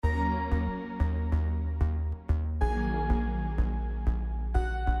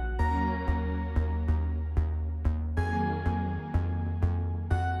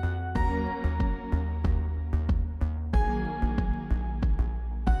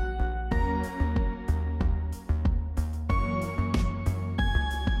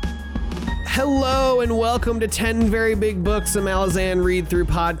Hello and welcome to 10 Very Big Books, a Malazan read-through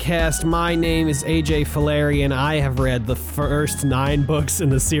podcast. My name is AJ Fileri, and I have read the first 9 books in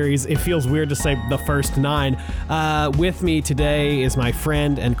the series. It feels weird to say the first 9. With me today is my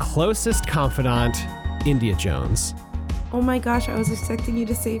friend and closest confidant, India Jones. Oh my gosh, I was expecting you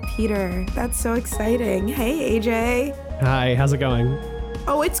to say Peter. That's so exciting. Hey, AJ. Hi, how's it going?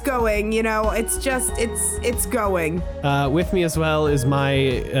 Oh, it's going, it's going. With me as well is my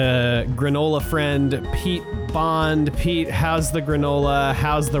granola friend, Pete Bond. Pete, how's the granola?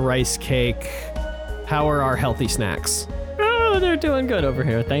 How's the rice cake? How are our healthy snacks? Oh, they're doing good over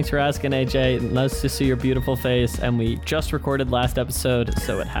here. Thanks for asking, AJ. Nice to see your beautiful face. And we just recorded last episode,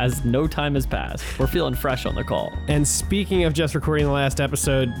 so it has no time has passed. We're feeling fresh on the call. And speaking of just recording the last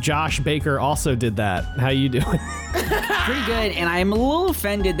episode, Josh Baker also did that. How you doing? Pretty good, and I'm a little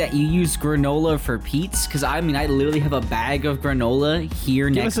offended that you use granola for Pete's, because I literally have a bag of granola here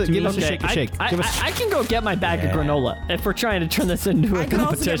next to me. Give us a shake. I can go get my bag of granola if we're trying to turn this into a competition. I can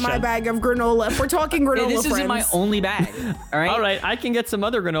also get my bag of granola if we're talking granola. This isn't my only bag, all right? All right, I can get some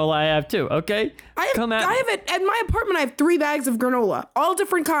other granola I have too, okay? I have it at my apartment. I have 3 bags of granola, all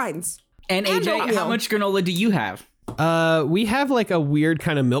different kinds. And AJ, how much granola do you have? We have like a weird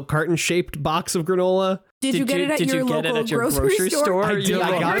kind of milk carton shaped box of granola. Did you get it at your local grocery store? I did.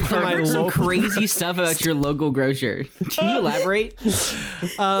 I got it from my some local. crazy stuff about your local grocer. Can you elaborate?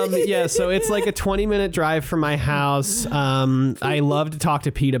 Yeah, so it's like a 20-minute drive from my house. I love to talk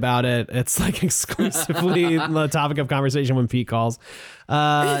to Pete about it. It's like exclusively the topic of conversation when Pete calls.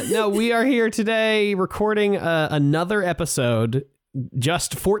 No, we are here today recording another episode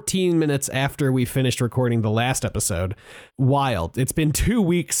just 14 minutes after we finished recording the last episode. Wild. It's been 2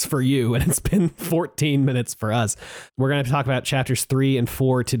 weeks for you, and it's been 14 minutes for us. We're going to talk about chapters 3 and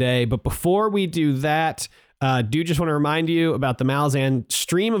 4 today. But before we do that, do just want to remind you about the Malazan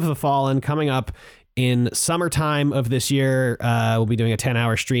Stream of the Fallen coming up in summertime of this year. We'll be doing a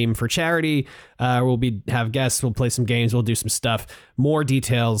 10-hour stream for charity. Have guests. We'll play some games. We'll do some stuff. More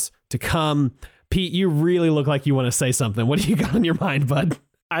details to come. Pete, you really look like you want to say something. What do you got on your mind, bud?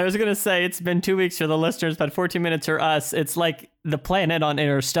 I was going to say it's been 2 weeks for the listeners, but 14 minutes for us. It's like the planet on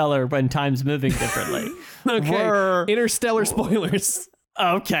Interstellar when time's moving differently. Okay, Interstellar spoilers.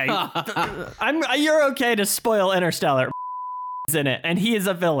 Okay. You're okay to spoil Interstellar. Is in it, and he is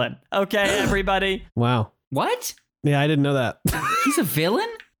a villain. Okay, everybody? Wow. What? Yeah, I didn't know that. He's a villain?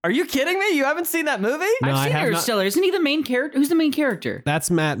 Are you kidding me? You haven't seen that movie? No, I've seen Interstellar. Isn't he the main character? Who's the main character?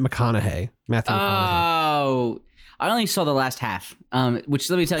 That's Matthew McConaughey. Oh, I only saw the last half, which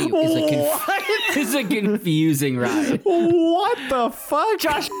let me tell you is a confusing ride. What the fuck?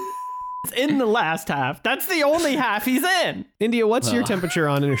 Josh is in the last half. That's the only half he's in. India, what's your temperature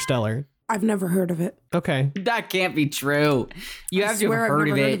on Interstellar? I've never heard of it. Okay. That can't be true. You have to have heard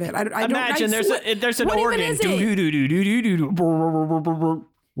of it. Imagine there's an organ.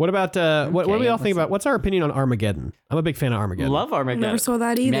 What about what do we all think about? What's our opinion on Armageddon? I'm a big fan of Armageddon. Love Armageddon. Never saw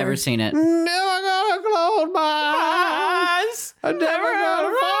that either. Never seen it. Never gonna close my eyes. I'm never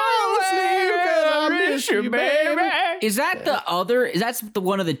gonna fall asleep 'cause I miss you, baby. Is that the other? That's the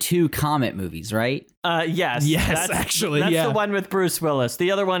one of the 2 Comet movies, right? Yes. Yes, actually, that's yeah. the one with Bruce Willis.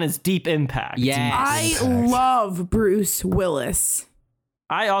 The other one is Deep Impact. Yes. I love Bruce Willis.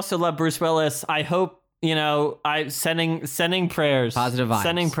 I also love Bruce Willis. I hope, I sending prayers. Positive vibes.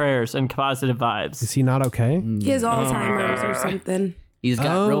 Sending prayers and positive vibes. Is he not okay? He has Alzheimer's or something. He's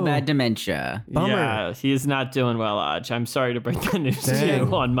got real bad dementia. Bummer. Yeah, he's not doing well, Aj. I'm sorry to break that news to you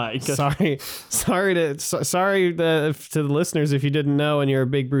on mic. Sorry to the listeners if you didn't know and you're a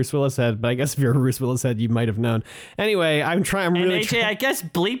big Bruce Willis head, but I guess if you're a Bruce Willis head, you might have known. Anyway, I'm really AJ, I guess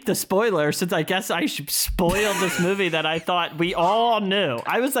bleep the spoiler, since I guess I should spoil this movie that I thought we all knew.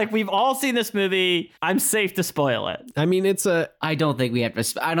 I was like, we've all seen this movie. I'm safe to spoil it. I mean, I don't think we have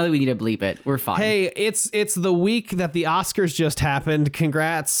to. I don't think we need to bleep it. We're fine. Hey, it's the week that the Oscars just happened.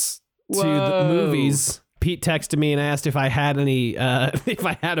 Congrats to the movies. Pete texted me and asked if I had any, if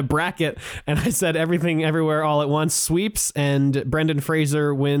I had a bracket, and I said Everything Everywhere All at Once sweeps, and Brendan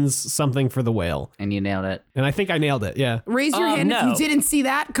Fraser wins Something for the Whale. And you nailed it. And I think I nailed it, yeah. Raise your hand if no. you didn't see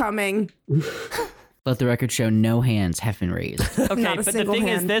that coming. Let the record show no hands have been raised. Okay, but the thing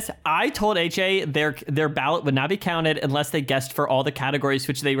is this, I told AJ their ballot would not be counted unless they guessed for all the categories,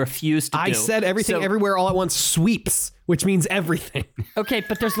 which they refused to do. I said Everything Everywhere All at Once sweeps, which means everything. Okay,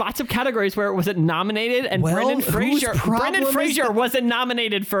 but there's lots of categories where it wasn't nominated, and Well, Brendan Fraser is that- wasn't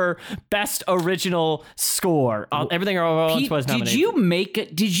nominated for Best Original Score. Everything All at Once was nominated.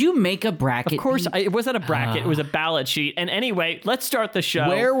 Did you make a bracket? Of course, it wasn't a bracket. It was a ballot sheet. And anyway, let's start the show.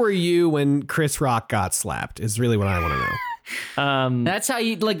 Where were you when Chris Rock got slapped is really what I want to know. That's how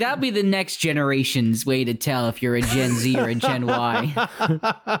you like. That'll be the next generation's way to tell if you're a Gen Z or a Gen Y.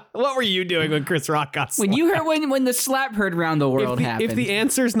 What were you doing when Chris Rock got slapped? When you heard when the slap heard around the world happened. If the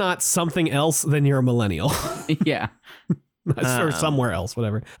answer's not something else, then you're a millennial. Yeah. Or somewhere else,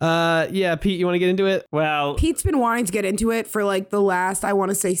 whatever. Yeah, Pete, you want to get into it? Well, Pete's been wanting to get into it for like the last, I want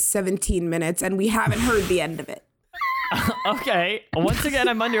to say 17 minutes, and we haven't heard the end of it. okay. Once again,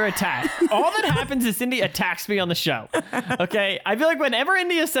 I'm under attack. All that happens is Cindy attacks me on the show. Okay. I feel like whenever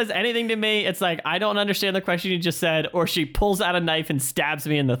India says anything to me, it's like, I don't understand the question you just said, or she pulls out a knife and stabs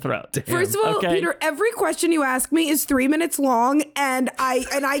me in the throat. Damn. First of all, Okay. Peter, every question you ask me is 3 minutes long, and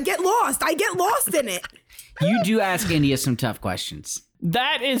I get lost. I get lost in it. You do ask India some tough questions.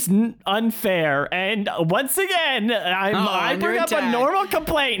 That is unfair. And once again, I bring up attack. a normal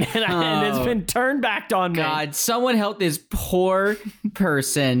complaint and it's been turned back on me. God, someone help this poor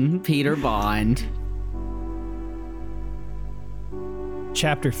person, Peter Bond.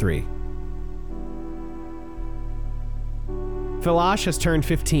 Chapter 3. Filash has turned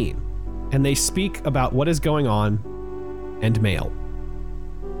 15, and they speak about what is going on and mail.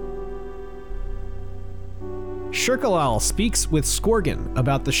 Shirkalal speaks with Skorgan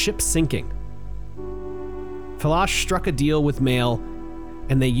about the ship sinking. Filash struck a deal with Mail,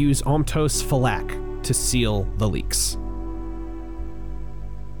 and they use Omtos Falak to seal the leaks.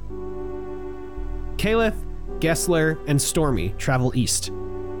 Caliph, Gessler, and Stormy travel east.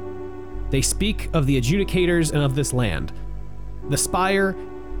 They speak of the adjudicators and of this land, the Spire,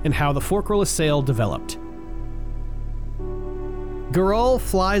 and how the Forkrul Assail developed. Garol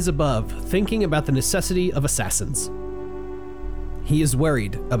flies above, thinking about the necessity of assassins. He is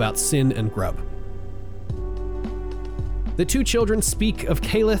worried about Sin and Grub. The two children speak of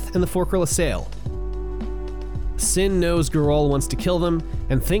Caliph and the Forkrul Assail. Sin knows Garol wants to kill them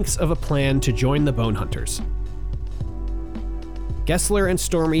and thinks of a plan to join the Bone Hunters. Gessler and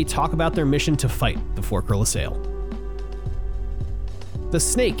Stormy talk about their mission to fight the Forkrul Assail. The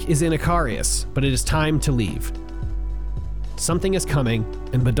snake is in Icarius, but it is time to leave. Something is coming,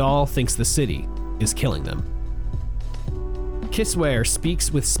 and Badal thinks the city is killing them. Kisware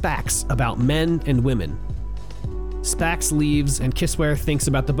speaks with Spax about men and women. Spax leaves, and Kisware thinks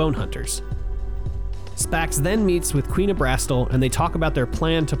about the Bone Hunters. Spax then meets with Queen of Brastel, and they talk about their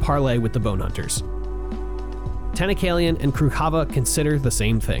plan to parley with the Bone Hunters. Tenakalian and Krukhava consider the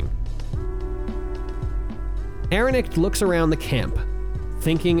same thing. Aranict looks around the camp,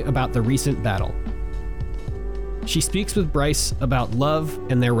 thinking about the recent battle. She speaks with Bryce about love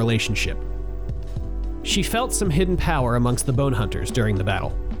and their relationship. She felt some hidden power amongst the Bone Hunters during the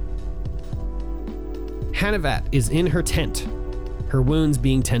battle. Hanavat is in her tent, her wounds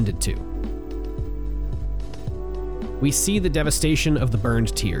being tended to. We see the devastation of the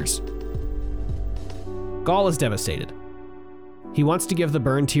burned tears. Gaul is devastated. He wants to give the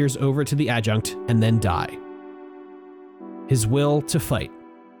burned tears over to the adjunct and then die. His will to fight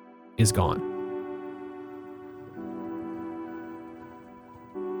is gone.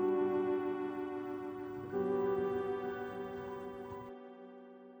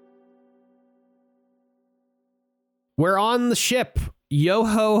 We're on the ship. Yo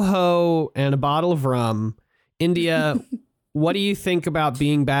ho ho and a bottle of rum. India, what do you think about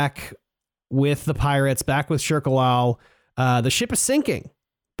being back with the pirates, back with Shirkalal? The ship is sinking,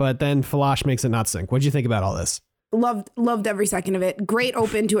 but then Filash makes it not sink. What do you think about all this? Loved every second of it. Great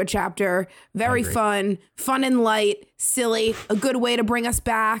open to a chapter. Very fun and light, silly. A good way to bring us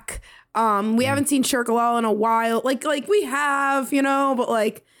back. We haven't seen Shirkalal in a while. Like we have, but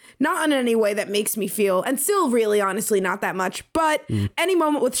like not in any way that makes me feel, and still really honestly not that much. But any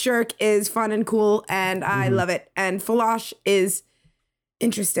moment with Shirk is fun and cool, and I love it. And Filash is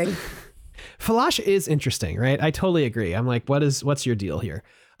interesting. Filash is interesting, right? I totally agree. I'm like, what's your deal here?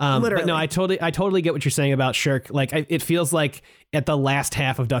 Literally. But no, I totally get what you're saying about Shirk. Like, it feels like at the last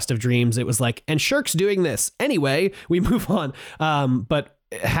half of Dust of Dreams, it was like, and Shirk's doing this anyway. We move on. But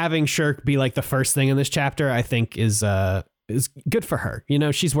having Shirk be like the first thing in this chapter, I think is good for her.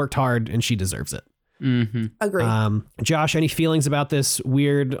 She's worked hard and she deserves it. Mm-hmm. Agree. Josh, any feelings about this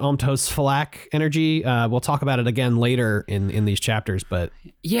weird Omtos Falak energy? We'll talk about it again later in these chapters, but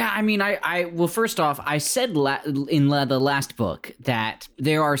yeah, I mean, well, first off, I said in the last book that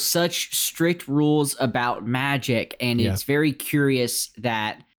there are such strict rules about magic, and it's very curious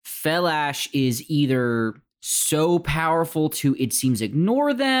that Felash is either so powerful to, it seems,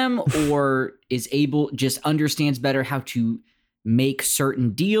 ignore them, or is just understands better how to make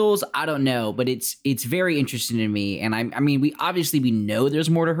certain deals. I don't know, but it's very interesting to me. And I mean, we know there's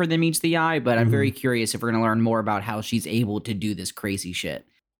more to her than meets the eye, but I'm very curious if we're going to learn more about how she's able to do this crazy shit.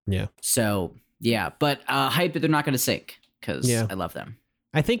 Yeah. So yeah, but hype that they're not going to sink. because I love them.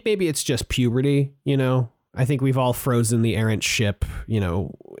 I think maybe it's just puberty, you know. I think we've all frozen the errant ship, you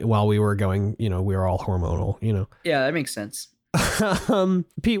know, while we were going, you know, we were all hormonal, you know. Yeah, that makes sense.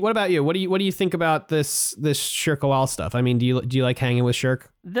 Pete, what about you? What do you think about this Shirk Lal stuff? I mean, do you like hanging with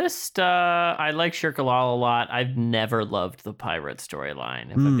Shirk? I like Shirk Lal a lot. I've never loved the pirate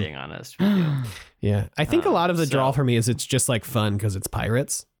storyline, if I'm being honest with you. Yeah, I think a lot of the draw for me is it's just like fun because it's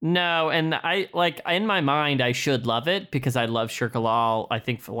pirates. No, and I like in my mind I should love it because I love Shirk Lal. I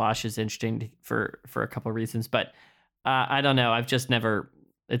think Falash is interesting for a couple of reasons, but I don't know. It's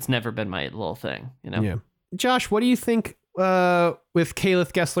never been my little thing, you know. Yeah, Josh, what do you think? With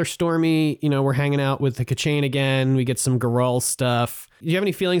Kaleth, Gessler, Stormy, you know, we're hanging out with the Kachane again. We get some Garul stuff. Do you have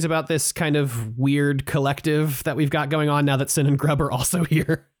any feelings about this kind of weird collective that we've got going on now that Sin and Grub are also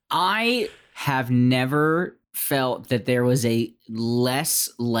here? I have never felt that there was a less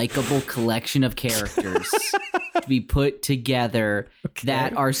likable collection of characters to be put together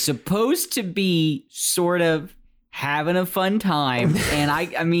that are supposed to be sort of having a fun time. And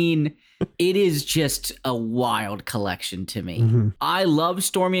I mean, it is just a wild collection to me. Mm-hmm. I love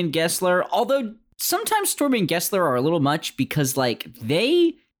Stormy and Gessler, although sometimes Stormy and Gessler are a little much because like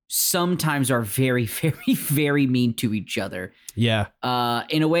they sometimes are very, very, very mean to each other. Yeah.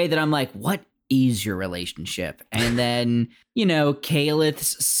 In a way that I'm like, what is your relationship? And then, you know,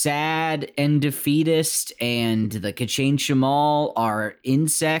 Kaleth's sad and defeatist and the Kachane Shamal are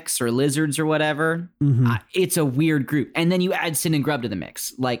insects or lizards or whatever. Mm-hmm. It's a weird group. And then you add Sin and Grub to the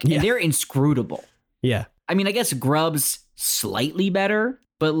mix. Like, and they're inscrutable. Yeah. I mean, I guess Grub's slightly better,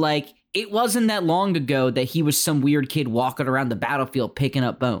 but like, it wasn't that long ago that he was some weird kid walking around the battlefield picking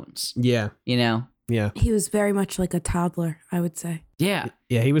up bones. Yeah. You know? Yeah. He was very much like a toddler, I would say. Yeah.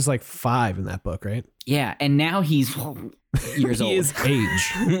 Yeah, he was like 5 in that book, right? Yeah, and now he's years old. He is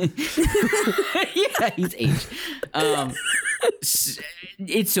age. Yeah, he's age.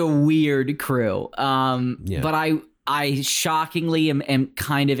 It's a weird crew. But I shockingly am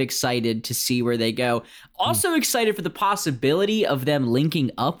kind of excited to see where they go. Also excited for the possibility of them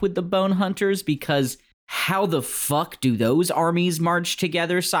linking up with the Bone Hunters, because how the fuck do those armies march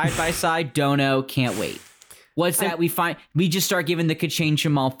together side by side? Don't know. Can't wait. What's that we find? We just start giving the Kachane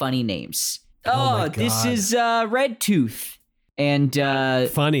Shamal funny names. Oh, this is Red Tooth. And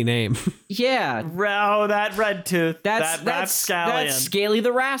funny name. Yeah. Oh, that Red Tooth. That's Scaly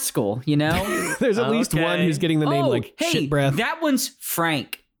the Rascal, you know? There's at least one who's getting the name like shit breath. That one's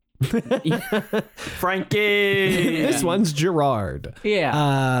Frank. Frankie. This one's Gerard.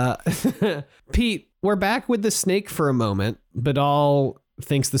 Yeah. Pete, we're back with the snake for a moment. Badal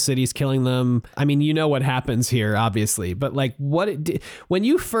thinks the city's killing them. I mean, you know what happens here, obviously, but like when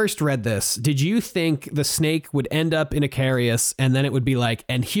you first read this, did you think the snake would end up in Icarius and then it would be like,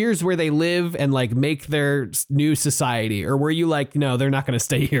 and here's where they live and like make their new society? Or were you like, no, they're not going to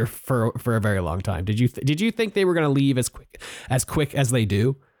stay here for a very long time? Did you think they were going to leave as quick as they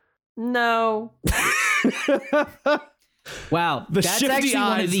do? No. Wow. That's actually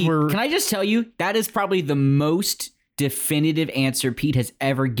one of the, can I just tell you, that is probably the most definitive answer Pete has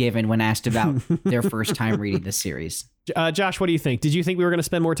ever given when asked about their first time reading this series. Josh, what do you think? Did you think we were going to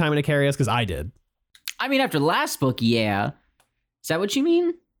spend more time in Icarius? Because I did. I mean, after the last book, yeah. Is that what you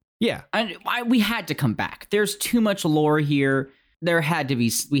mean? Yeah. We had to come back. There's too much lore here. We had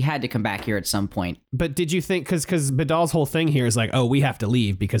to come back here at some point. But did you think, because Badal's whole thing here is like, oh, we have to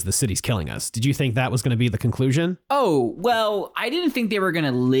leave because the city's killing us. Did you think that was going to be the conclusion? Oh, well, I didn't think they were going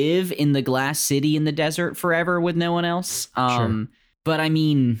to live in the glass city in the desert forever with no one else. Sure. But I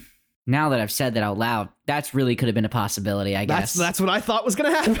mean, now that I've said that out loud, that's really could have been a possibility, I guess. That's what I thought was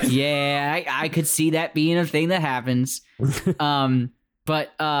going to happen. Yeah, I could see that being a thing that happens.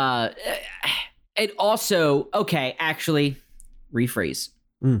 But it also, okay, actually, rephrase.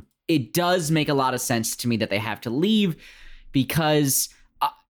 It does make a lot of sense to me that they have to leave because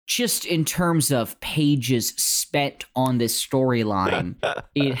just in terms of pages spent on this storyline,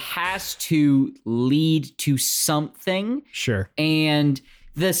 it has to lead to something. Sure. And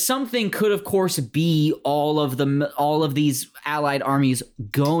the something could, of course, be all of these allied armies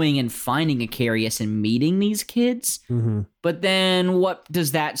going and finding Icarius and meeting these kids. Mm-hmm. But then what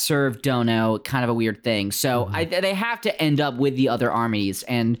does that serve? Don't know. Kind of a weird thing. So they have to end up with the other armies.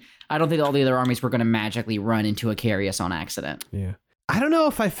 And I don't think all the other armies were going to magically run into Icarius on accident. Yeah. I don't know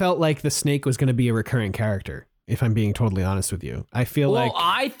if I felt like the snake was going to be a recurring character, if I'm being totally honest with you. I feel like...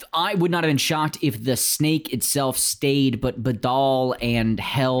 I would not have been shocked if the snake itself stayed, but Badal and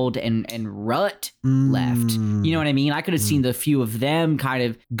Held and Rut left. You know what I mean? I could have seen the few of them kind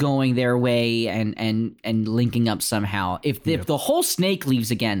of going their way and linking up somehow. If the whole snake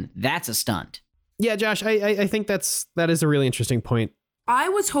leaves again, that's a stunt. Yeah, Josh, I think that is a really interesting point. I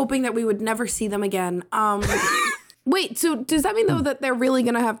was hoping that we would never see them again. Wait, so does that mean though that they're really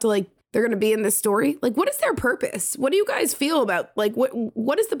gonna have to like they're gonna be in this story? Like, what is their purpose? What do you guys feel about like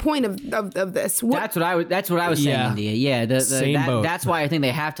what is the point of this? That's what I was saying, India. Yeah, Same boat. That's why I think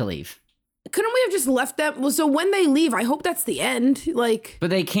they have to leave. Couldn't we have just left them? Well, so when they leave, I hope that's the end. Like,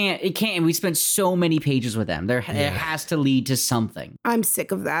 but they can't. It can't. We spent so many pages with them. It has to lead to something. I'm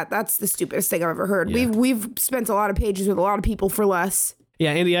sick of that. That's the stupidest thing I've ever heard. Yeah. We've spent a lot of pages with a lot of people for less.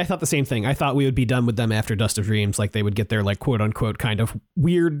 Yeah, Andy, I thought the same thing. I thought we would be done with them after Dust of Dreams. Like they would get their like quote unquote kind of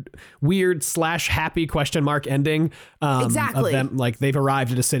weird / happy question mark ending. Exactly. Of them, like they've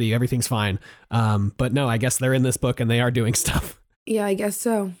arrived at a city, everything's fine. But no, I guess they're in this book and they are doing stuff. Yeah, I guess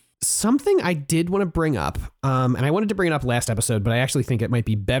so. Something I did want to bring up, and I wanted to bring it up last episode, but I actually think it might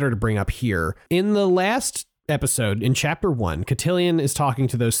be better to bring up here. In the last episode, in chapter 1, Cotillion is talking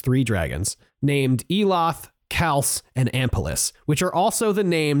to those 3 dragons named Eloth, Kals, and Ampelis, which are also the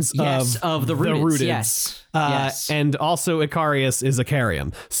names of the Rootids. Yes. Yes. And also Icarius is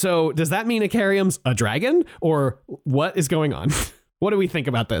Icarium. So does that mean Icarium's a dragon, or what is going on? What do we think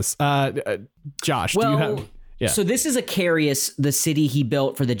about this? Josh, do you have... Yeah. So this is Icarius, the city he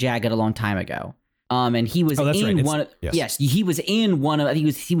built for the Jagged a long time ago. And he was in one. Yes, he was in one of. I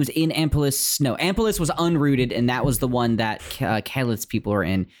think he was in Ampelis. No, Ampelis was unrooted, and that was the one that Calith's people are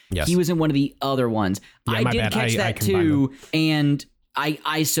in. Yes. He was in one of the other ones. Yeah, I did catch that too, and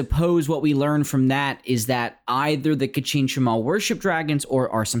I suppose what we learned from that is that either the Kachin Shamal worship dragons or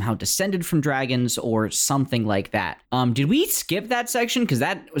are somehow descended from dragons or something like that. Did we skip that section? Because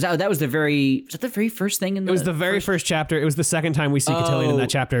that was the very first thing in the. It was the very first chapter. It was the second time we see Cotillion in that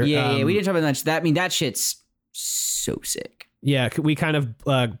chapter. Yeah, we didn't talk about that. I mean, that shit's so sick. Yeah, we kind of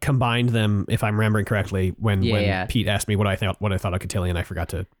combined them, if I'm remembering correctly, when Pete asked me what I thought of Cotillion. I forgot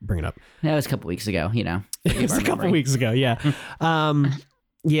to bring it up. That was a couple weeks ago, you know. It was a couple weeks ago, yeah.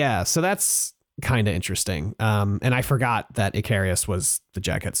 Yeah, so that's kind of interesting. And I forgot that Icarius was the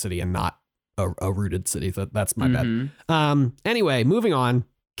Jagged city and not a rooted city. That's my bad. Anyway, moving on.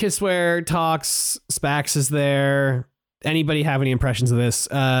 Kisware talks. Spax is there. Anybody have any impressions of this?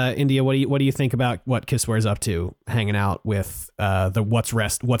 India, what do you think about what Kisware's up to, hanging out with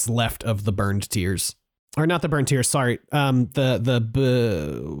what's left of the burned tears, or not the burned tears? Sorry, what's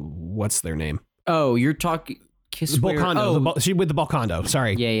their name? Oh, you're talking Kisware. Bolcondo. She with the Bolcondo.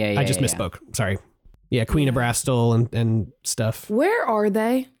 Sorry, yeah. I just misspoke. Sorry. Yeah, Queen of Brastel and stuff. Where are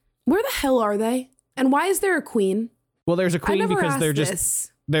they? Where the hell are they? And why is there a queen? Well, there's a queen because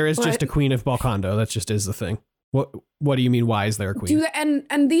just a queen of Bolcondo. That just is the thing. What do you mean? Why is there a queen? And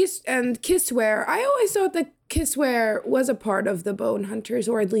Kisware? I always thought that Kisware was a part of the Bone Hunters,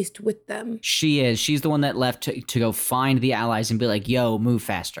 or at least with them. She is. She's the one that left to go find the allies and be like, "Yo, move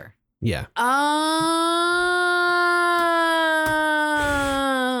faster." Yeah. Oh,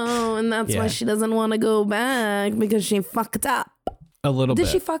 and that's why she doesn't want to go back, because she fucked up. A little bit.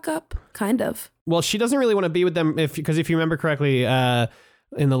 Did she fuck up? Kind of. Well, she doesn't really want to be with them because if you remember correctly,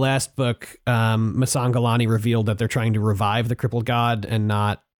 in the last book, Masangalani revealed that they're trying to revive the crippled god and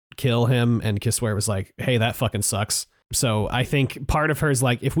not kill him. And Kisware was like, hey, that fucking sucks. So I think part of her is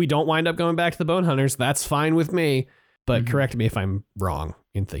like, if we don't wind up going back to the Bone Hunters, that's fine with me. But correct me if I'm wrong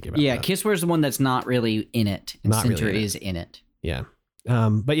in thinking about that. Yeah, Kisware's the one that's not really in it. And Cinter is in it. Yeah.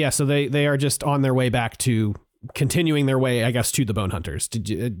 But yeah, so they are just on their way back to continuing their way, I guess, to the Bone Hunters. Do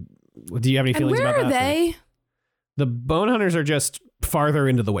you have any feelings about that? Where are they? The Bone Hunters are just farther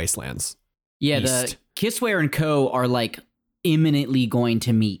into the wastelands. Yeah, east. The Kisware and Co. are like imminently going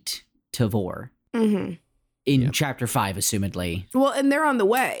to meet Tavor in chapter 5, assumedly. Well, and they're on the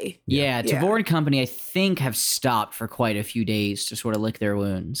way. Yeah, Tavor and company, I think, have stopped for quite a few days to sort of lick their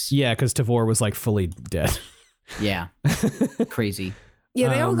wounds. Yeah, because Tavor was like fully dead. Yeah, crazy. Yeah,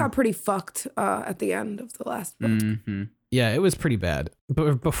 they all got pretty fucked at the end of the last book. Mm-hmm. Yeah, it was pretty bad.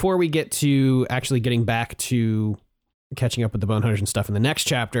 But before we get to actually getting back to catching up with the Bone Hunters and stuff in the next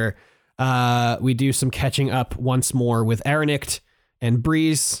chapter, we do some catching up once more with Aranict and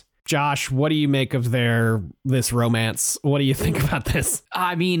Breeze. Josh, what do you make of this romance? What do you think about this?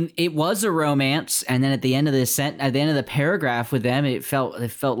 I mean, it was a romance, and then at the end of the paragraph with them, it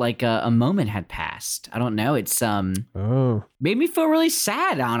felt like a moment had passed. I don't know. It's made me feel really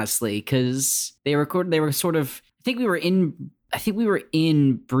sad, honestly, because they were sort of. I think we were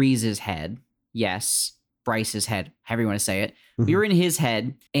in Breeze's head. Yes, Bryce's head, however you want to say it. Mm-hmm. We were in his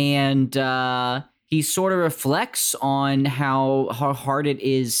head, and he sort of reflects on how hard it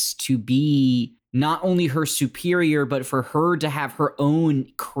is to be not only her superior, but for her to have her own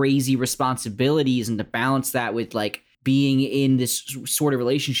crazy responsibilities and to balance that with like being in this sort of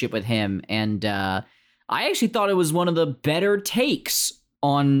relationship with him. And I actually thought it was one of the better takes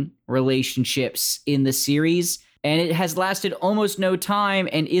on relationships in the series. And it has lasted almost no time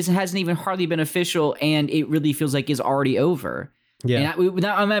and hasn't even hardly been official. And it really feels like it's already over. Yeah. And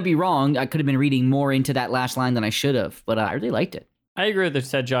I might be wrong. I could have been reading more into that last line than I should have, but I really liked it. I agree with what you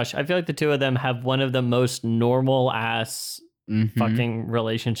said, Josh. I feel like the two of them have one of the most normal ass fucking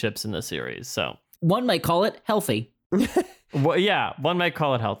relationships in the series. So one might call it healthy. Well, yeah, one might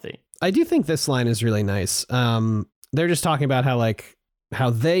call it healthy. I do think this line is really nice. They're just talking about how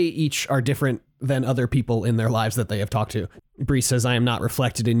they each are different than other people in their lives that they have talked to. Bree says, I am not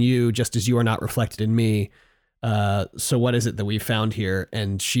reflected in you, just as you are not reflected in me. So what is it that we found here?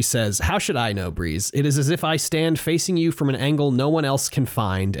 And she says, how should I know, Breeze? It is as if I stand facing you from an angle no one else can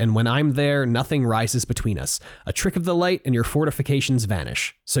find. And when I'm there, nothing rises between us. A trick of the light and your fortifications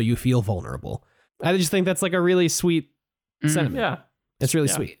vanish. So you feel vulnerable. I just think that's like a really sweet sentiment. Yeah. It's really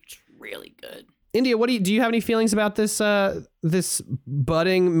sweet. It's really good. India, do you have any feelings about this, this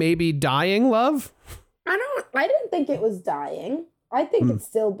budding, maybe dying love? I didn't think it was dying. I think it's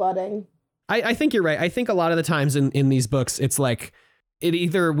still budding. I think you're right. I think a lot of the times in these books, it's like it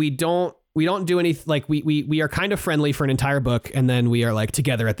either we don't do any, like we are kind of friendly for an entire book and then we are like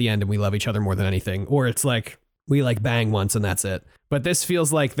together at the end and we love each other more than anything. Or it's like we like bang once and that's it. But this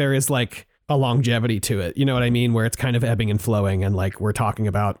feels like there is like a longevity to it. You know what I mean? Where it's kind of ebbing and flowing and like we're talking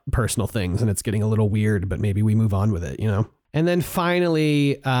about personal things and it's getting a little weird, but maybe we move on with it, you know? And then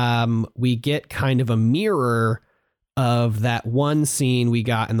finally, we get kind of a mirror of that one scene we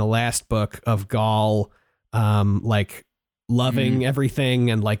got in the last book of Gaul, like loving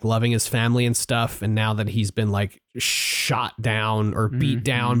everything and like loving his family and stuff. And now that he's been like shot down or beat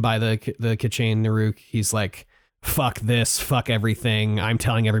down by the Kachin Naruk, he's like, fuck this, fuck everything. I'm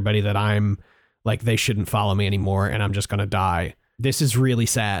telling everybody that I'm like, they shouldn't follow me anymore and I'm just going to die. This is really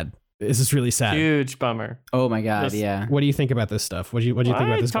sad. This is really sad. Huge bummer. Oh my God. Yeah. What do you think about this stuff? What do you think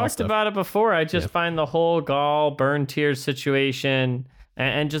about this Gaul I talked stuff? about it before. I just find the whole Gaul burn tears situation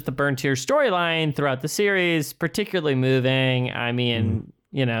and just the burn tears storyline throughout the series particularly moving. I mean,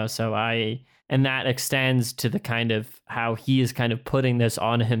 you know, and that extends to the kind of how he is kind of putting this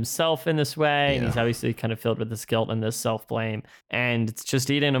on himself in this way. And he's obviously kind of filled with this guilt and this self-blame. And it's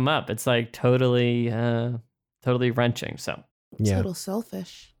just eating him up. It's like totally wrenching. So It's a little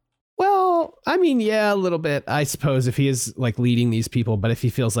selfish. Well, I mean, yeah, a little bit, I suppose, if he is like leading these people. But if he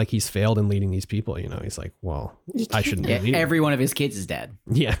feels like he's failed in leading these people, you know, he's like, well, I shouldn't be leading. Every one of his kids is dead.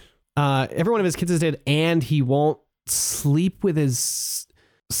 Yeah. Every one of his kids is dead. And he won't sleep with his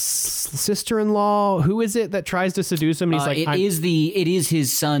sister-in-law. Who is it that tries to seduce him? And he's like, it is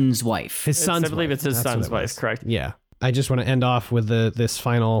his son's wife. I believe it's his son's wife, correct? Yeah. I just want to end off with this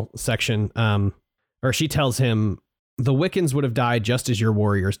final section. Or she tells him, the Wiccans would have died just as your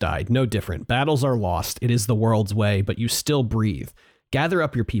warriors died. No different. Battles are lost. It is the world's way, but you still breathe. Gather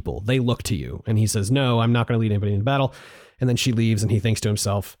up your people. They look to you. And he says, no, I'm not going to lead anybody into battle. And then she leaves and he thinks to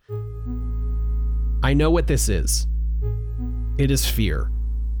himself, I know what this is. It is fear.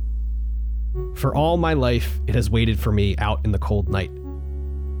 For all my life, it has waited for me out in the cold night.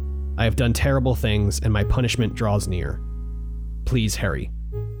 I have done terrible things and my punishment draws near. Please hurry.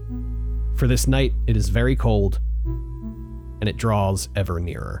 For this night, it is very cold and it draws ever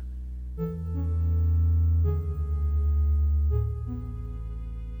nearer.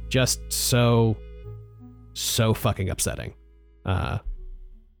 Just so fucking upsetting.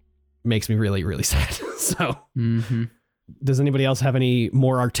 Makes me really, really sad. So, does anybody else have any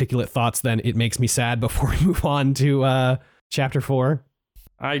more articulate thoughts than it makes me sad before we move on to chapter 4?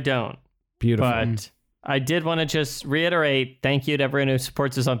 I don't. Beautiful. But I did want to just reiterate, thank you to everyone who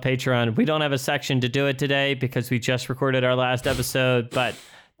supports us on Patreon. We don't have a section to do it today because we just recorded our last episode, but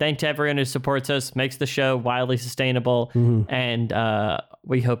thank to everyone who supports us, makes the show wildly sustainable, and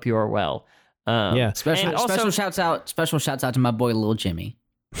we hope you are well. Special shouts out to my boy Lil Jimmy.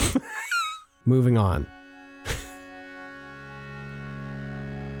 Moving on.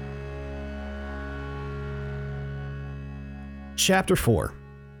 Chapter 4.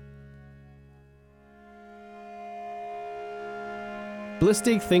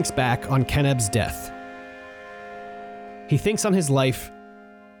 Blistig thinks back on Keneb's death. He thinks on his life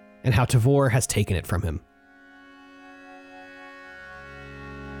and how Tavor has taken it from him.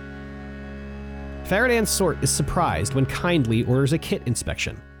 Faradan Sort is surprised when Kindly orders a kit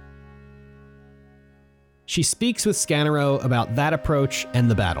inspection. She speaks with Scanero about that approach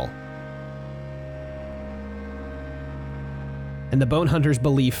and the battle. And the Bone Hunter's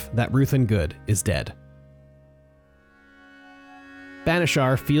belief that Ruthen Good is dead.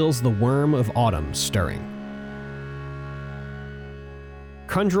 Banishar feels the worm of autumn stirring.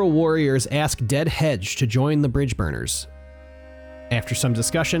 Crundrel warriors ask Dead Hedge to join the bridge burners. After some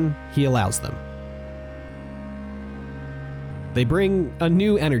discussion, he allows them. They bring a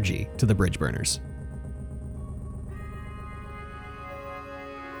new energy to the bridge burners.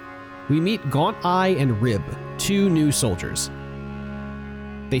 We meet Gaunt Eye and Rib, 2 new soldiers.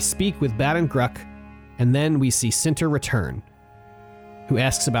 They speak with Baron Gruck, and then we see Cinter return, who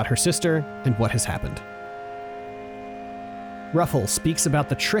asks about her sister and what has happened. Ruffle speaks about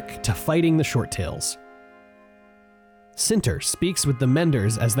the trick to fighting the Shorttails. Cinter speaks with the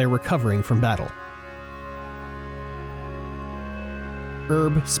Menders as they're recovering from battle.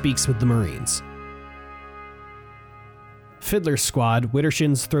 Herb speaks with the Marines. Fiddler's squad,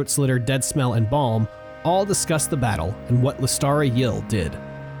 Widdershins, Throatslitter, Deadsmell, and Balm all discuss the battle and what Lestara Yill did.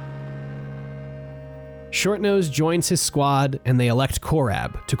 Shortnose joins his squad and they elect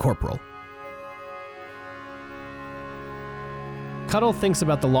Korab to corporal. Cuddle thinks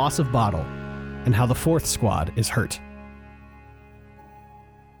about the loss of Bottle and how the 4th squad is hurt.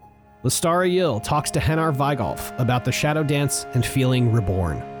 Lestara Yill talks to Henar Vigolf about the Shadow Dance and feeling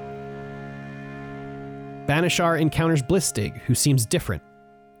reborn. Banishar encounters Blistig, who seems different,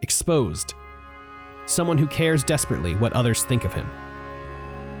 exposed, someone who cares desperately what others think of him.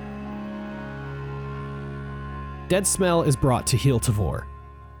 Deadsmell is brought to heal Tavor.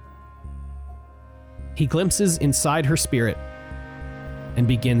 He glimpses inside her spirit and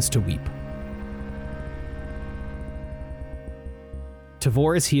begins to weep.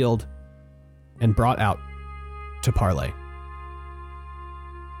 Tavor is healed and brought out to parley.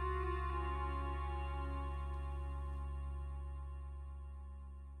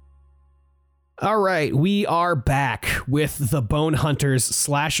 All right, we are back with the Bone Hunters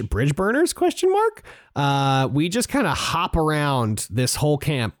 / Bridge Burners ? We just kind of hop around this whole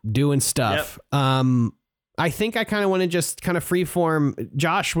camp doing stuff. Yep. I think I kind of want to just kind of freeform.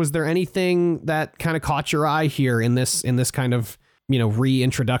 Josh, was there anything that kind of caught your eye here in this kind of,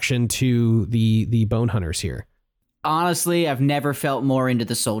 reintroduction to the Bone Hunters here? Honestly, I've never felt more into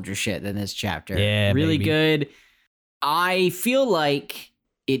the soldier shit than this chapter. Yeah, really baby. Good. I feel like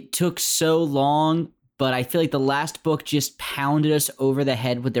it took so long, but I feel like the last book just pounded us over the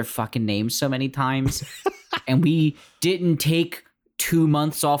head with their fucking names so many times. And we didn't take 2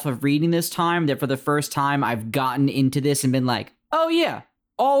 months off of reading this time, that for the first time I've gotten into this and been like, oh yeah,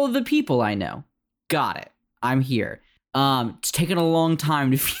 all of the people I know. Got it. I'm here. It's taken a long time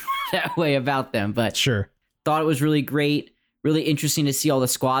to feel that way about them, but sure. Thought it was really great. Really interesting to see all the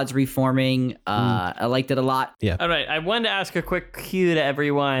squads reforming. I liked it a lot. Yeah. All right. I wanted to ask a quick cue to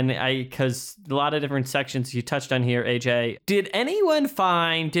everyone, because a lot of different sections you touched on here, AJ. Did anyone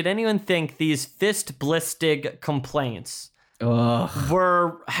think these Fist Blistig complaints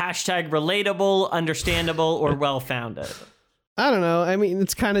were hashtag relatable, understandable, or well-founded? I don't know. I mean,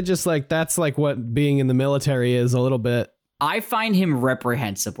 it's kind of just like, that's like what being in the military is a little bit. I find him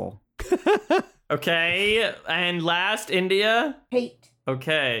reprehensible. Okay, and last, India. Hate.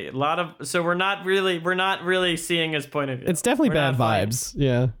 Okay, so we're not really seeing his point of view. It's definitely bad vibes.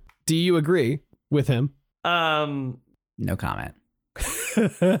 Yeah. Do you agree with him? No comment.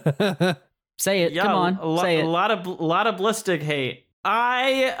 Say it. Yeah, Come on. Say it. A lot of Blistig hate.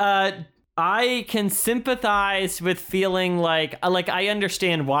 I can sympathize with feeling like I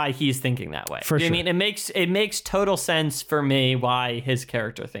understand why he's thinking that way. For sure. I mean, it makes total sense for me why his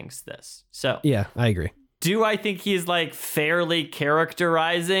character thinks this. So yeah, I agree. Do I think he's like fairly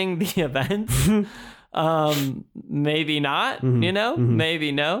characterizing the events? Maybe not.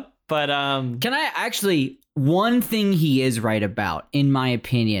 Maybe no. But can I actually? One thing he is right about, in my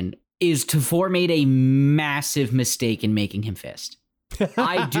opinion, is Tavor made a massive mistake in making him Fist.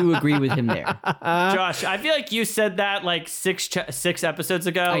 I do agree with him there. Josh, I feel like you said that like six episodes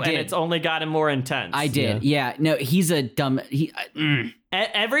ago, and it's only gotten more intense. I did. Yeah. No, he's a dumb.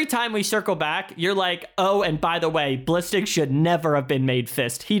 Every time we circle back, you're like, oh, and by the way, Blistig should never have been made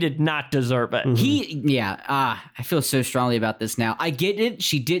Fist. He did not deserve it. I feel so strongly about this now. I get it.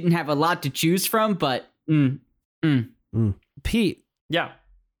 She didn't have a lot to choose from, but Pete. Yeah.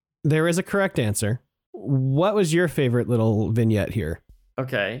 There is a correct answer. What was your favorite little vignette here?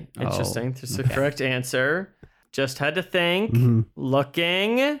 Okay, interesting. There's a correct answer. Just had to think,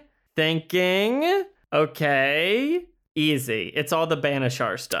 looking, thinking. Okay, easy. It's all the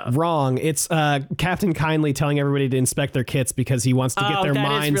Banishar stuff. Wrong. It's Captain Kindly telling everybody to inspect their kits because he wants to get their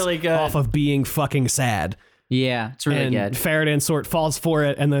minds really off of being fucking sad. Yeah, it's really good. Faraday and Sort falls for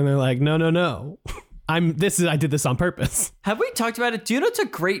it, and then they're like, no. I did this on purpose. Have we talked about it? Do you know it's a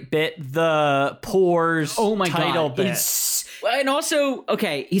great bit? The Pores title bit. And also,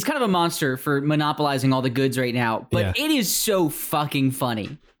 okay, he's kind of a monster for monopolizing all the goods right now, but it is so fucking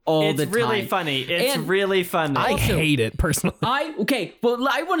funny all the time. It's really funny. It's really funny. I hate it personally. I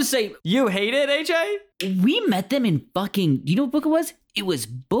want to say, You hate it, AJ? we met them in fucking, do you know what book it was? It was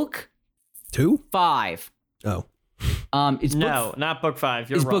book 2? 5. Oh. It's No, not book 5.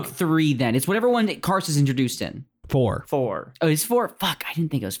 You're it's wrong. book 3 then. It's whatever one that Karst is introduced in. 4. 4. Oh, it's 4? Fuck, I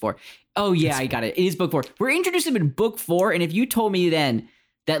didn't think it was 4. Oh, yeah, I got it. It is book 4. We're introduced him in book 4, and if you told me then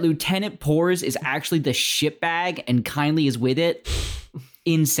that Lieutenant Pors is actually the shitbag and Kindly is with it,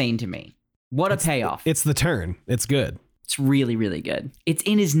 insane to me. What a payoff. It's the turn. It's good. It's really, really good. It's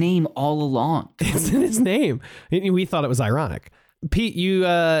in his name all along. It's in his name. We thought it was ironic. Pete,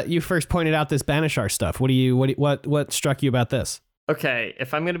 you first pointed out this Banishar stuff. What struck you about this? Okay,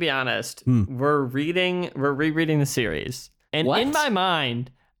 if I'm going to be honest, we're rereading the series. And What? in my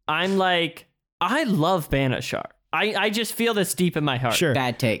mind, I'm like, I love Banishar. I just feel this deep in my heart. Sure.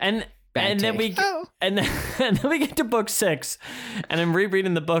 Bad take. And Bad then take. and then we get to book 6, and I'm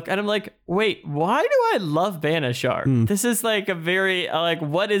rereading the book, and I'm like, wait, why do I love Banishar? This is like a very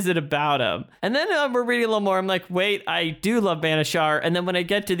what is it about him? And then we're reading a little more. I'm like, wait, I do love Banishar. And then when I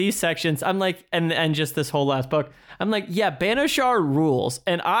get to these sections, I'm like, and just this whole last book, I'm like, yeah, Banishar rules,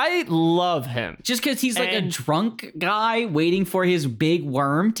 and I love him. Just because he's like a drunk guy waiting for his big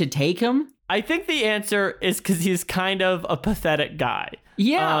worm to take him? I think the answer is because he's kind of a pathetic guy.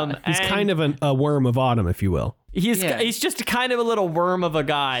 Yeah. He's kind of a worm of autumn, if you will. He's just kind of a little worm of a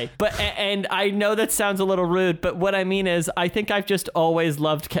guy. And I know that sounds a little rude, but what I mean is I think I've just always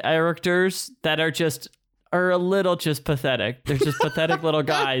loved characters that are a little just pathetic. They're just pathetic little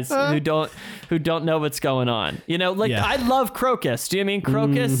guys who don't know what's going on. You know, I love Crocus. Do you mean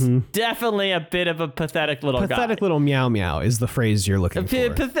Crocus? Definitely a bit of a pathetic little guy. Pathetic little meow meow is the phrase you're looking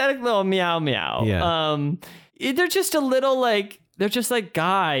for. Pathetic little meow meow. Yeah. They're just a little they're just like,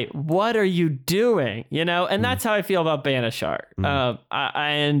 guy, what are you doing? You know, and that's how I feel about Banishar.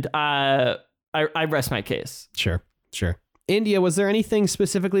 I rest my case. Sure. India, was there anything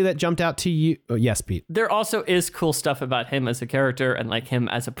specifically that jumped out to you? Oh, yes, Pete. There also is cool stuff about him as a character and him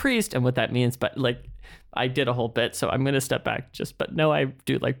as a priest and what that means. But I did a whole bit, so I'm going to step back but no, I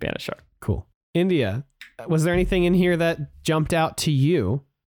do like Banishar. Cool. India, was there anything in here that jumped out to you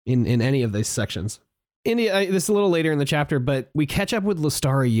in any of these sections? India, this is a little later in the chapter, but we catch up with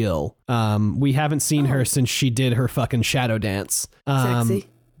Lestara Yill. We haven't seen her since she did her fucking shadow dance.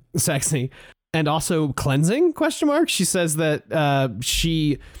 Sexy. And also cleansing, ? She says that Hanar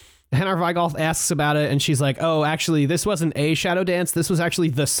Vigolf asks about it, and she's like, oh, actually, this wasn't a shadow dance. This was actually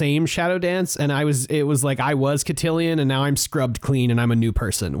the same shadow dance. And I was Cotillion, and now I'm scrubbed clean, and I'm a new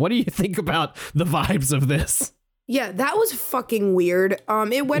person. What do you think about the vibes of this? Yeah, that was fucking weird.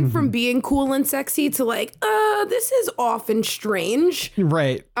 It went from being cool and sexy to this is often strange.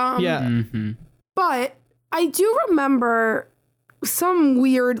 Right. Yeah. But I do remember some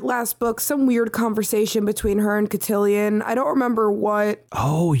weird conversation between her and Cotillion. I don't remember what.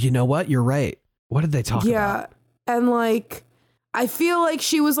 Oh, you know what? You're right. What did they talk about? Yeah. And I feel like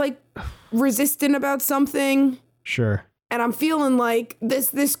she was resistant about something. Sure. And I'm feeling like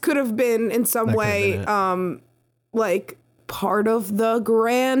this could have been in some way part of the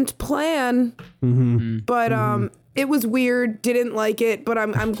grand plan. But it was weird, didn't like it, but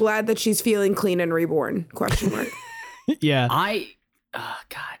I'm glad that she's feeling clean and reborn. ? Yeah. I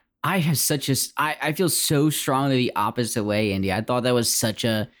feel so strongly the opposite way, Indy. I thought that was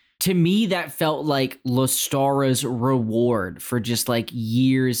to me, that felt like Lestara's reward for just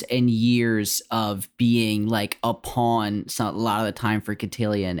years and years of being a pawn a lot of the time for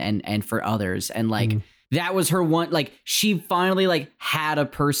Cotillion and for others. And that was her one, she finally had a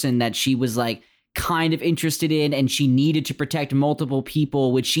person that she was kind of interested in, and she needed to protect multiple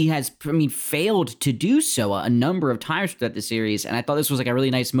people, which she has, failed to do so a number of times throughout the series. And I thought this was a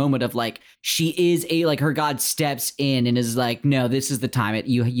really nice moment of she is her god steps in and is no, this is the time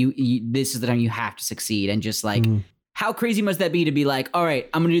this is the time you have to succeed. And just how crazy must that be to be all right,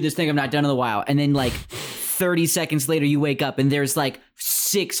 I'm gonna do this thing I've not done in a while, and then 30 seconds later you wake up and there's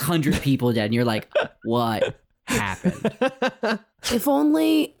 600 people dead, and you're what happened? If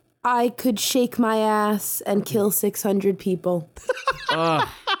only I could shake my ass and kill 600 people. The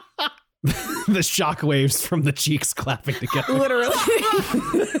shockwaves from the cheeks clapping together. Literally.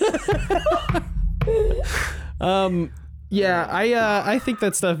 Yeah, I think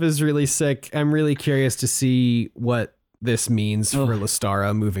that stuff is really sick. I'm really curious to see what this means for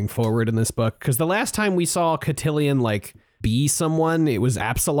Lestara moving forward in this book. Because the last time we saw Cotillion be someone, it was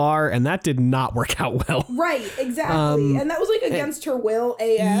Apsalar, and that did not work out well. Right, exactly. And that was against her will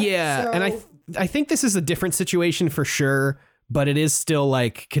AF. Yeah, so. and I think this is a different situation for sure, but it is still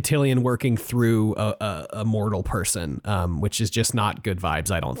like Cotillion working through a mortal person, which is just not good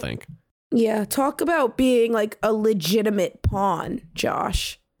vibes, I don't think. Yeah, talk about being like a legitimate pawn,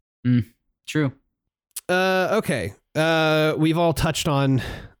 Josh. True. Okay. We've all touched on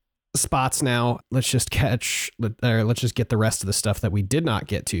spots now. Let's just get the rest of the stuff that we did not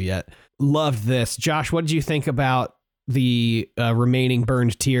get to yet. Loved this. Josh, what did you think about the remaining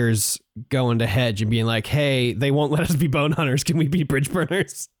burned tears going to Hedge and being like, hey, they won't let us be bone hunters. Can we be bridge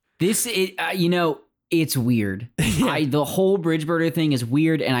burners? This is, it's weird. Yeah. The whole bridge burner thing is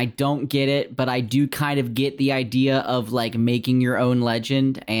weird and I don't get it, but I do kind of get the idea of like making your own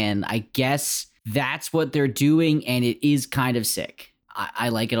legend. And I guess that's what they're doing. And it is kind of sick. I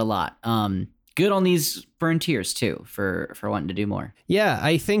like it a lot. Good on these burned tears too for wanting to do more. Yeah,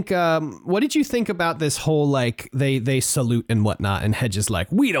 I think, what did you think about this whole, like, they salute and whatnot, and Hedge is like,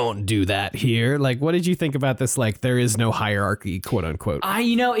 we don't do that here. Like, what did you think about this? Like, there is no hierarchy, quote unquote.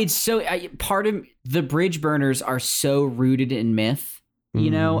 It's so, part of the bridge burners are so rooted in myth,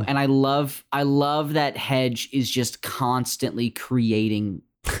 and I love that Hedge is just constantly creating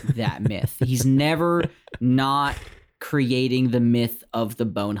that myth. He's never not creating the myth of the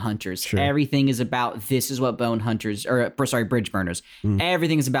bone hunters. Sure. Everything is about, this is what bridge burners.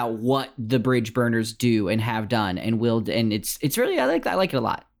 Everything is about what the bridge burners do and have done and will, and it's really, I like it a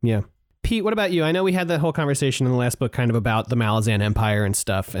lot. Yeah. Pete, what about you? I know we had that whole conversation in the last book kind of about the Malazan Empire and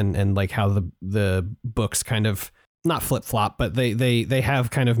stuff, and like how the books kind of not flip-flop, but they have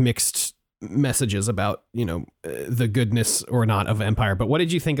kind of mixed messages about, the goodness or not of Empire. But what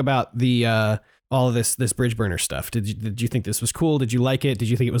did you think about the all of this bridge burner stuff? Did you think this was cool? Did you like it? Did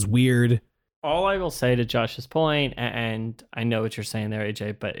you think it was weird? All I will say to Josh's point, and I know what you're saying there,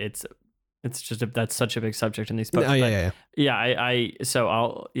 AJ, but it's just that's such a big subject in these books. Oh, yeah.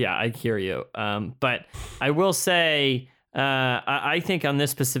 I hear you. But I will say, I think on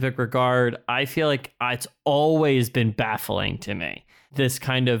this specific regard, I feel like it's always been baffling to me, this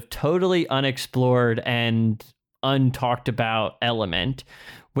kind of totally unexplored and untalked about element,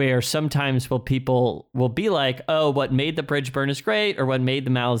 where sometimes people will be like, oh, what made the bridge burners great, or what made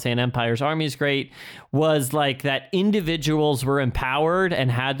the Malazan Empire's armies great was like that individuals were empowered and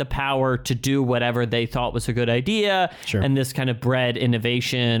had the power to do whatever they thought was a good idea. Sure. And this kind of bred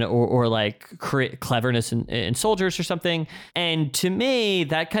innovation or like cleverness in soldiers or something. And to me,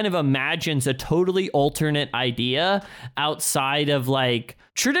 that kind of imagines a totally alternate idea outside of like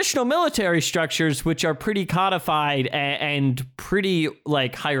traditional military structures, which are pretty codified and pretty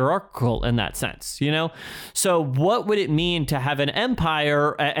like hierarchical in that sense, So what would it mean to have an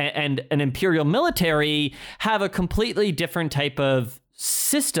empire and an imperial military have a completely different type of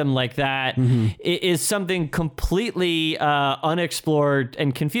system like that? Is something completely unexplored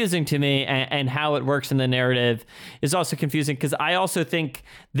and confusing to me, and how it works in the narrative is also confusing, because I also think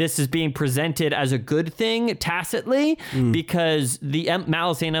this is being presented as a good thing tacitly, because the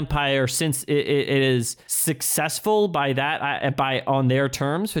Malazan Empire, since it is successful by on their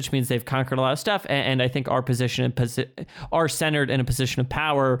terms, which means they've conquered a lot of stuff, and I think are centered in a position of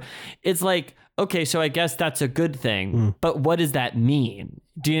power, it's like, okay, so I guess that's a good thing, but what does that mean?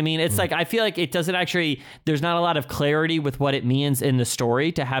 Do you know what I mean? It's like, I feel like it doesn't actually, there's not a lot of clarity with what it means in the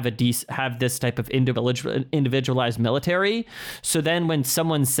story to have have this type of individualized military. So then when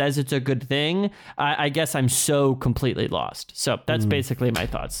someone says it's a good thing, I guess I'm so completely lost. So that's basically my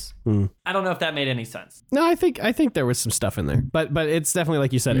thoughts. I don't know if that made any sense. No, I think there was some stuff in there, but it's definitely,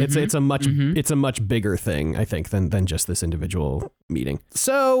 like you said, it's a much bigger thing, I think, than just this individual meeting.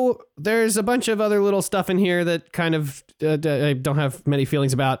 So there's a bunch of other little stuff in here that kind of I don't have many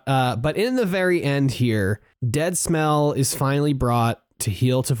feelings about. But in the very end here, Dead Smell is finally brought to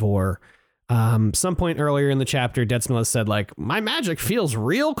heal Tavor. Some point earlier in the chapter, Dead Smell has said, like, my magic feels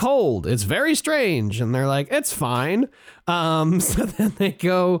real cold. It's very strange. And they're like, it's fine. So then they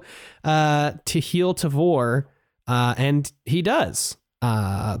go to heal Tavor, and he does.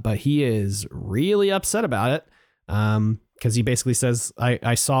 But he is really upset about it, because he basically says,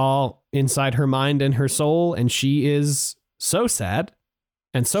 I saw inside her mind and her soul, and she is so sad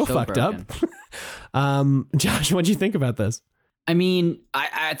and so fucked broken up. Josh, what'd you think about this? I mean,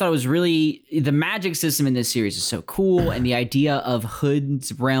 I thought it was really, the magic system in this series is so cool, and the idea of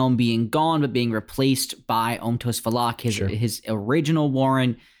Hood's realm being gone but being replaced by Omtos Falak, his original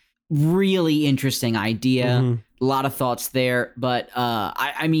Warren, really interesting idea. A lot of thoughts there, but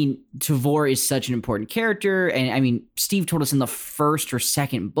I mean, Tavor is such an important character, and I mean, Steve told us in the first or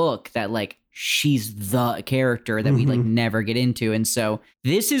second book that like she's the character that we like never get into, and so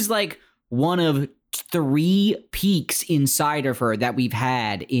this is like one of 3 peaks inside of her that we've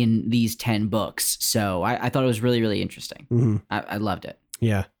had in these 10 books. So I thought it was really, really interesting. Mm-hmm. I loved it.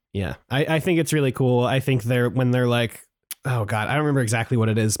 Yeah. I think it's really cool. I think when they're like, oh God, I don't remember exactly what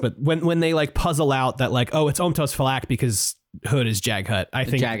it is, but when they like puzzle out that like, oh, it's Omtos Falak because Hood is Jaghut. I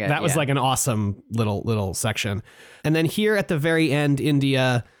think that was like an awesome little section. And then here at the very end,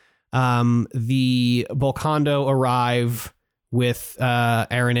 India, the Volcando arrive with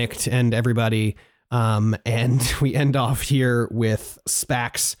Aranict and everybody. And we end off here with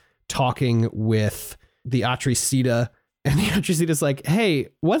Spax talking with the Atrisita, and the Atrisita's like, hey,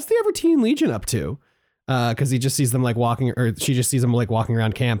 what's the Everteen Legion up to? Because he just sees them like walking, or she just sees them like walking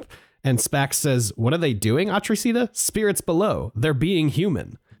around camp. And Spax says, what are they doing, Atrisita? Spirits below. They're being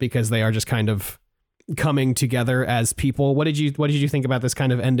human, because they are just kind of coming together as people. What did you think about this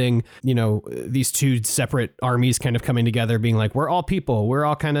kind of ending? You know, these 2 separate armies kind of coming together, being like, we're all people. We're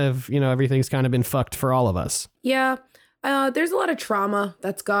all kind of, you know, everything's kind of been fucked for all of us. Yeah. There's a lot of trauma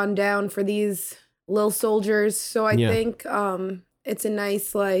that's gone down for these little soldiers. So I think it's a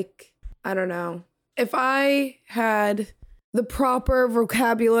nice, like, I don't know. If I had the proper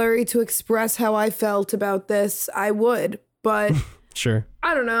vocabulary to express how I felt about this, I would. But sure.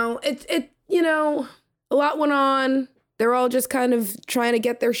 I don't know. It you know, a lot went on. They're all just kind of trying to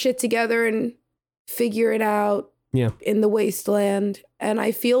get their shit together and figure it out in the wasteland. And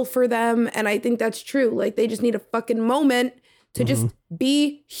I feel for them. And I think that's true. Like, they just need a fucking moment to just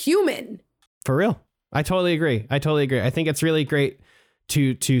be human. For real. I totally agree. I think it's really great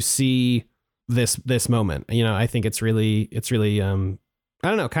to see this moment. You know, I think it's really I don't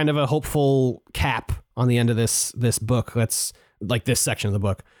know, kind of a hopeful cap on the end of this book. That's like this section of the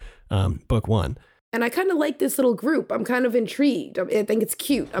book, book 1. And I kind of like this little group. I'm kind of intrigued. I think it's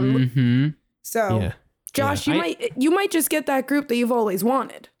cute. So, Josh, you might just get that group that you've always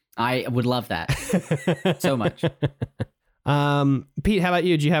wanted. I would love that so much. Pete, how about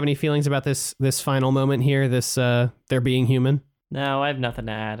you? Do you have any feelings about this final moment here? This they're being human? No, I have nothing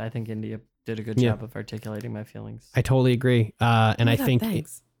to add. I think India did a good job of articulating my feelings. I totally agree. And I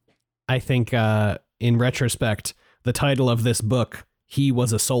think in retrospect, the title of this book, He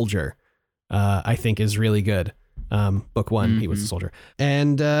Was a Soldier, I think is really good. Book 1, He Was a Soldier.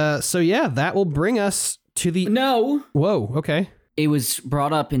 And so, yeah, that will bring us to the... No. Whoa, okay. It was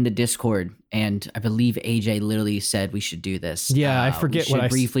brought up in the Discord, and I believe AJ literally said we should do this. Yeah, I forget what I...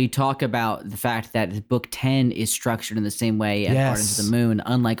 briefly talk about the fact that book 10 is structured in the same way as Gardens of the Moon,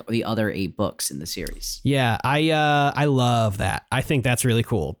 unlike the other 8 books in the series. Yeah, I love that. I think that's really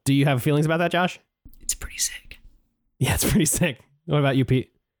cool. Do you have feelings about that, Josh? It's pretty sick. Yeah, it's pretty sick. What about you,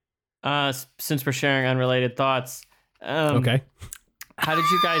 Pete? Since we're sharing unrelated thoughts, okay. How did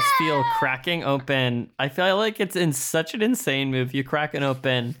you guys feel cracking open? I feel like it's in such an insane move. You crack it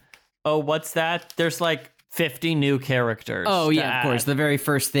open. Oh, what's that? There's like 50 new characters. Oh yeah, of course. The very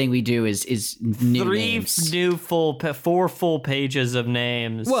first thing we do is new names. 4 full pages of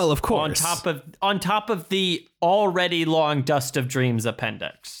names. Well, of course. On top of the already long Dust of Dreams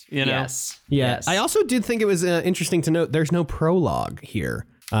appendix. You know. Yes. I also did think it was interesting to note there's no prologue here.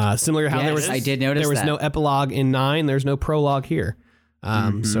 Similar to how I did notice there was no epilogue in 9. There's no prologue here.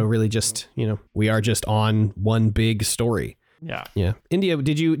 So really just, you know, we are just on one big story. Yeah. India,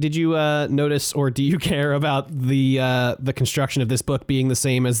 did you notice, or do you care about the construction of this book being the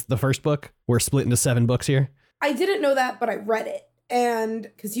same as the first book? We're split into 7 books here. I didn't know that, but I read it. And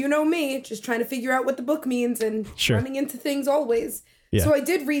because you know me, just trying to figure out what the book means and running into things always. Yeah. So I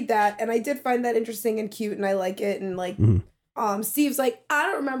did read that, and I did find that interesting and cute, and I like it. And like, Steve's like, I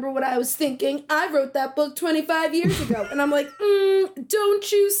don't remember what I was thinking. I wrote that book 25 years ago. And I'm like,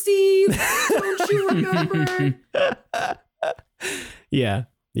 don't you, Steve? Don't you remember? Yeah.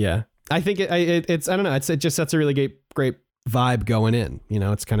 I think it's I don't know. It just sets a really great vibe going in. You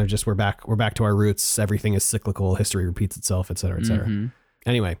know, it's kind of just we're back to our roots. Everything is cyclical. History repeats itself, et cetera, et cetera.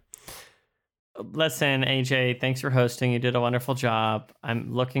 Anyway. Listen, AJ, thanks for hosting. You did a wonderful job.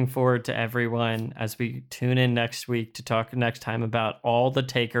 I'm looking forward to everyone as we tune in next week to talk next time about all the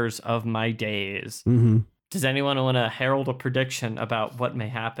takers of my days. Does anyone want to herald a prediction about what may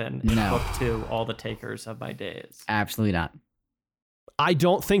happen in book 2, All the Takers of My Days? Absolutely not. I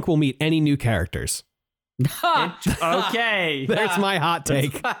don't think we'll meet any new characters. Okay. That's my hot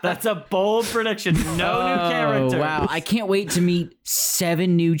take. That's a bold prediction. No new characters. Wow. I can't wait to meet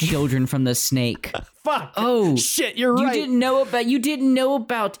 7 new children from the snake. Fuck. Oh. Shit, you're right. You didn't know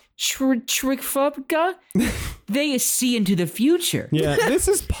about Trickfubka? They see into the future. Yeah, this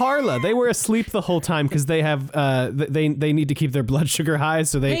is Parla. They were asleep the whole time because they have they need to keep their blood sugar high,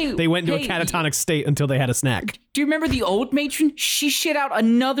 so they went into a catatonic state until they had a snack. Do you remember the old matron? She shit out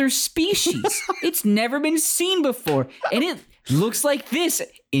another species. It's never been seen before, and it looks like this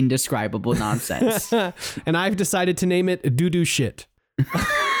indescribable nonsense. And I've decided to name it doo-doo shit.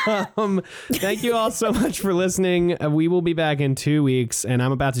 Thank you all so much for listening. We will be back in 2 weeks, and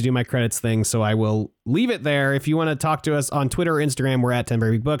I'm about to do my credits thing, so I will leave it there. If you want to talk to us on Twitter or Instagram, we're at 10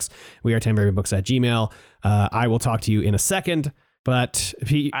 Very Big Books. We are 10verybooks@gmail.com. I will talk to you in a second, but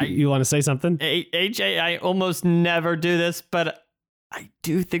Pete, you want to say something? AJ, I almost never do this, but I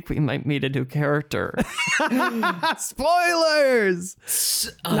do think we might meet a new character. Spoilers!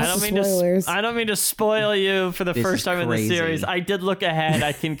 I don't mean to spoil you for the first time in the series. I did look ahead.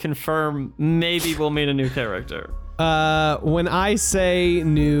 I can confirm maybe we'll meet a new character. When I say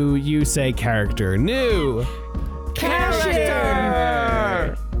new, you say character. New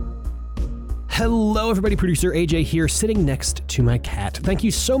character! Hello, everybody. Producer AJ here, sitting next to my cat. Thank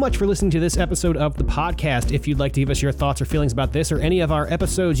you so much for listening to this episode of the podcast. If you'd like to give us your thoughts or feelings about this or any of our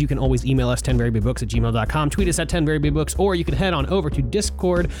episodes, you can always email us 10verybooks@gmail.com, tweet us at 10verybooks, or you can head on over to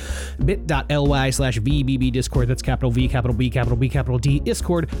Discord, bit.ly/VBB Discord. That's capital V, capital B, capital B, capital D,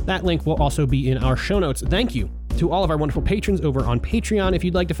 Discord. That link will also be in our show notes. Thank you to all of our wonderful patrons over on Patreon. If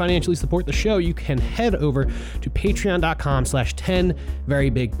you'd like to financially support the show, you can head over to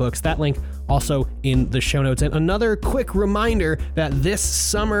patreon.com/10verybigbooks. That link also in the show notes. And another quick reminder that this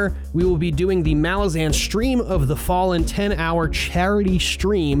summer we will be doing the Malazan Stream of the Fallen 10-hour charity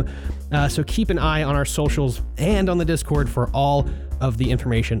stream. So keep an eye on our socials and on the Discord for all of the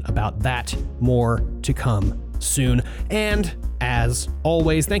information about that. More to come soon. And as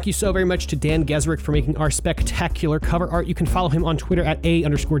always, thank you so very much to Dan Gesrick for making our spectacular cover art. You can follow him on Twitter at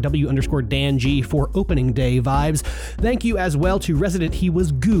 @A_W_DanG for opening day vibes. Thank you as well to Resident He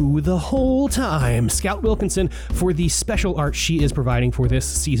Was Goo the whole time, Scout Wilkinson, for the special art she is providing for this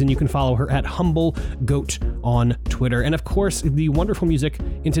season. You can follow her at Humble Goat on Twitter. And of course, the wonderful music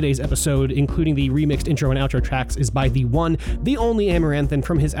in today's episode, including the remixed intro and outro tracks, is by the one, the only Amaranthan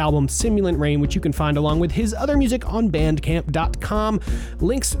from his album Simulant Rain, which you can find along with his other music on bandcamp.com.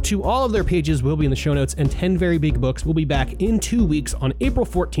 Links to all of their pages will be in the show notes, and 10 Very Big Books will be back in 2 weeks on April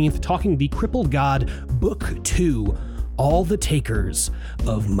 14th talking the Crippled God Book 2, All the Takers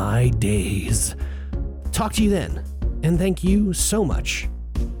of My Days. Talk to you then, and thank you so much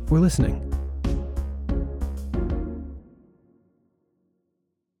for listening.